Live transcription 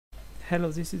Hello,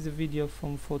 this is a video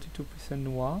from 42%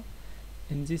 Noir.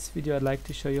 In this video I'd like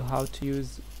to show you how to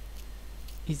use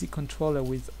Easycontroller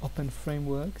with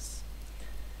openFrameworks.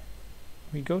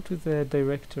 We go to the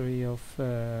directory of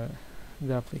the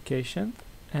application,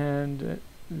 and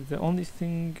the only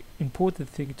important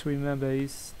thing to remember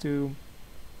is to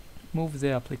move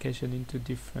the application into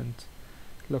different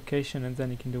location, and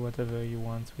then you can do whatever you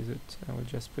want with it. I will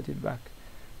just put it back.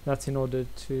 That's in order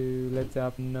to let the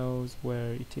app knows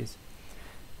where it is.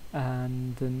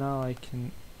 And now I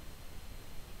can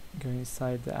go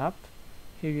inside the app.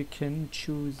 Here you can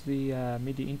choose the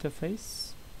MIDI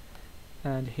interface,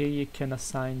 and here you can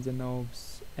assign the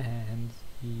knobs and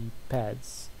the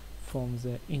pads from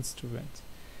the instrument.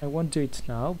 I won't do it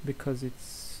now because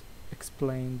it's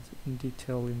explained in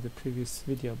detail in the previous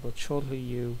video, but shortly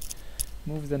you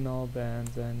move the knob and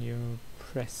then you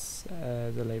press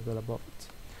the label above it.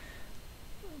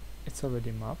 It's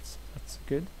already mapped, so that's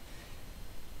good.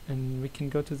 And we can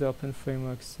go to the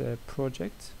openFrameworks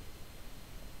project.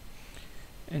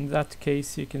 In that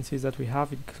case you can see that we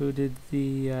have included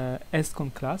the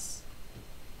Easycontroller class.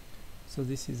 So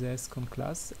this is the Easycontroller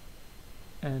class,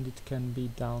 and it can be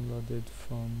downloaded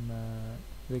from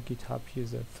the GitHub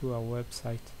user through our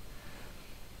website.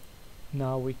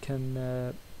 Now we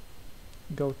can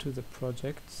go to the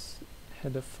project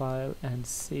header file and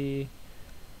see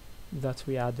that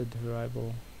we added the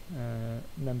variable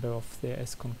member of the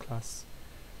Easycontroller class.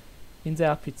 In the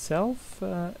app itself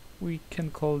we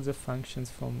can call the functions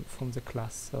from the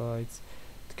class, so it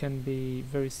can be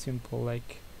very simple,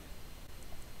 like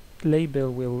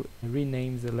label will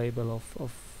rename the label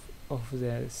of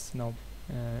the knob,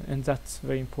 and that's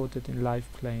very important in live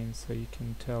playing, so you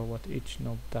can tell what each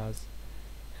knob does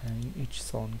in each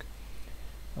song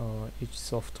or each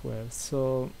software.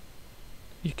 So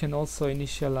you can also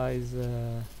initialize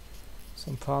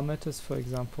some parameters. For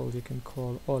example, you can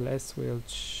call all S,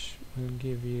 which will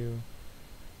give you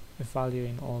a value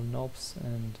in all knobs,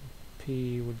 and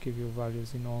P will give you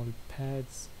values in all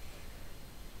pads,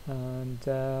 and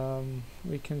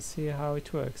we can see how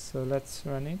it works. So let's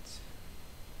run it.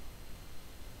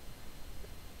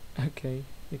 Okay,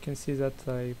 you can see that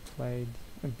I played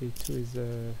a bit with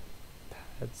the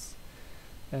pads,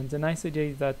 and the nice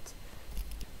idea is that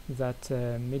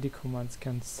MIDI commands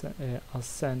are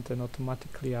sent and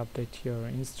automatically update your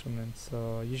instrument.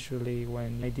 So usually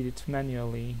when I did it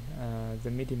manually, the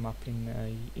MIDI mapping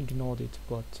ignored it,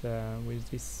 but with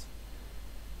this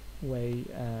way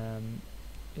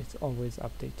it's always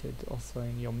updated also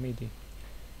in your MIDI.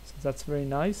 So that's very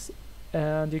nice.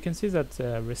 And you can see that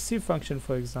the receive function,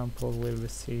 for example, will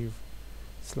receive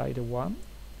slider 1,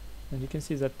 and you can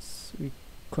see that we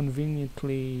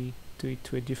conveniently do it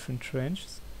to a different range.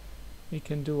 We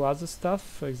can do other stuff,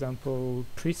 for example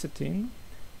presetting.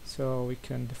 So we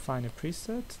can define a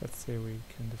preset. Let's say we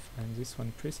can define this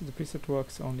one preset. The preset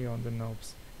works only on the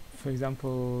knobs. For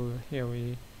example, here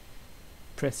we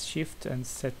press shift and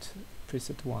set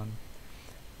preset 1,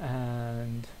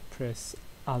 and press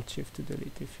alt shift to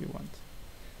delete if you want.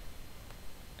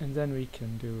 And then we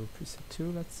can do preset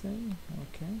 2, let's say.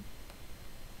 Okay,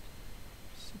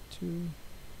 preset 2,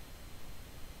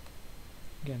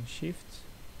 again shift,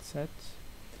 set,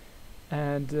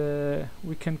 and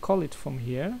we can call it from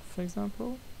here. For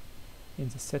example, in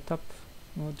the setup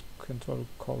mode, control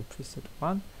call preset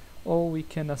 1, or we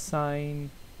can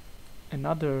assign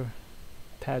another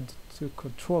pad to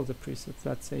control the preset.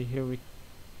 Let's say here we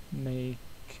make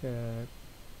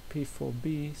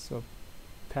P4B, so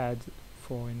pad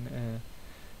for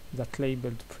that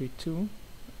labeled pre2.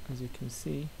 As you can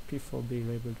see, P4B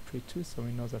labeled pre2, so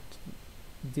we know that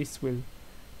this will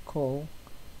call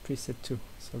preset 2.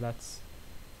 So let's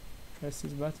press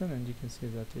this button and you can see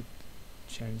that it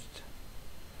changed.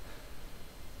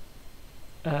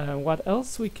 What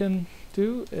else we can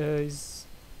do is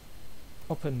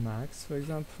open Max, for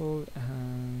example,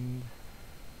 and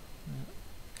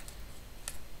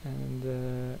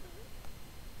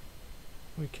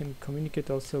we can communicate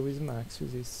also with Max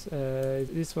with this.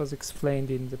 This was explained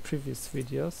in the previous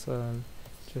video, so I'll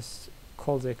just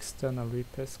call the external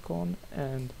rep_con,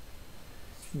 and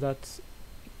that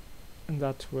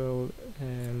will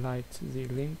light the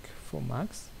link for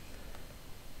Max.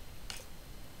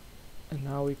 And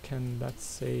now we can, let's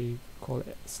say, call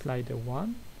slider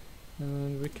 1,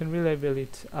 and we can relabel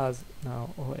it as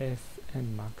now OF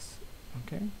and Max.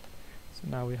 Okay, so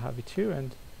now we have it here,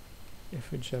 and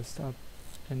if we just add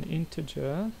an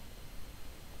integer,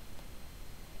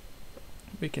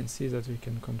 we can see that we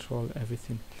can control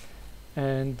everything.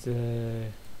 And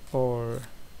or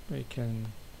we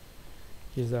can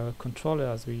use our controller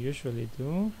as we usually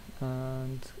do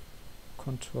and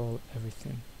control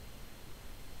everything.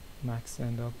 Max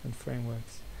and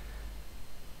openFrameworks.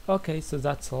 Okay, so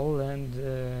that's all,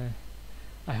 and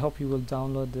I hope you will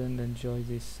download and enjoy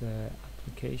this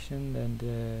application, and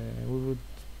we would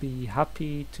be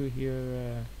happy to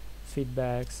hear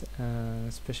feedbacks,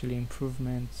 especially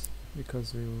improvements,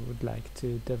 because we would like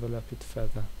to develop it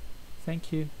further.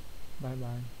 Thank you. Bye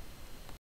bye.